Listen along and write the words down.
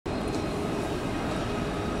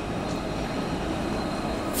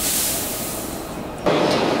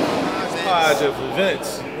barrage of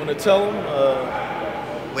events. You want to tell them?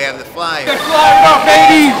 We have the Flyers.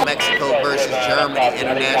 Baby! Mexico versus Germany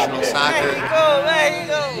international soccer. There you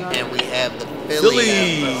go. And we have the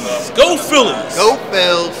Phillies. Go Phillies! Go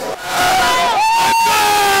Phils!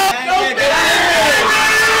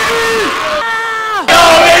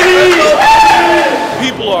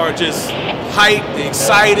 People are just hyped,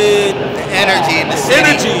 excited. The energy in the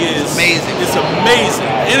city is amazing. It's amazing.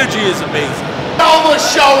 Energy is amazing. Over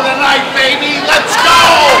show tonight, baby. Let's go!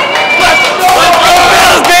 Let's go!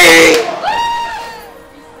 Phillies, baby!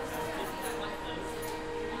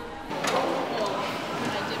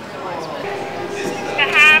 The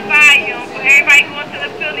high volume for everybody going to the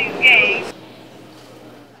Phillies game.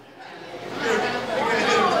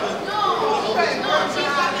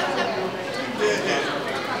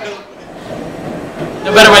 No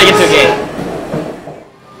better way to get to a game.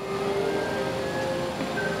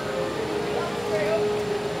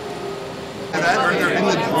 They're in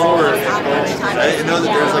the drawer. I know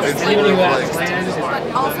that there's like a drawer of like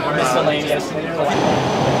Miscellaneous.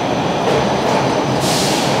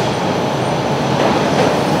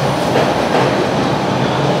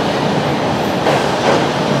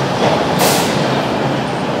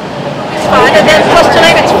 And then plus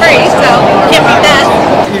tonight it's free, so can't beat that.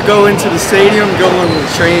 You go into the stadium, go on the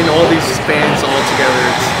train, all these fans all together.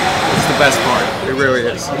 It's the best part. It really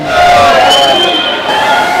is.